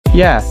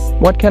Yeah,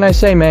 what can I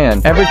say,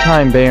 man? Every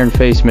time Bayern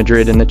face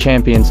Madrid in the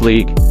Champions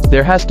League,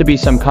 there has to be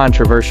some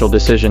controversial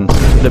decisions.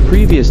 The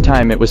previous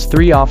time it was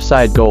 3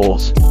 offside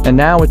goals, and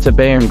now it's a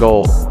Bayern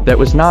goal that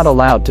was not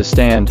allowed to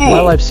stand.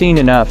 Well, I've seen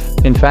enough.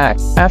 In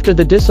fact, after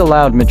the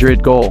disallowed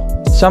Madrid goal,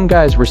 some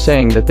guys were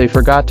saying that they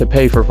forgot to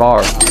pay for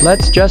VAR.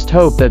 Let's just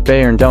hope that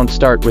Bayern don't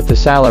start with the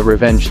Salah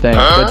revenge thing.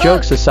 But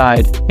jokes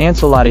aside,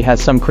 Ancelotti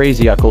has some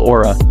crazy Uckle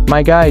aura.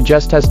 My guy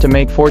just has to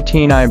make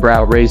 14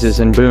 eyebrow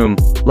raises and boom,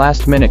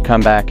 last minute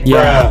comeback.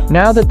 Yeah,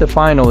 now that the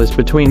final is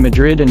between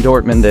Madrid and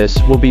Dortmund,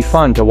 this will be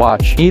fun to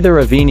watch. Either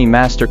a Vini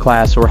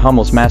masterclass or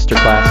Hummel's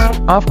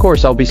masterclass. Of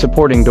course I'll be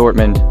supporting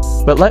Dortmund,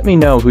 but let me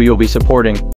know who you'll be supporting.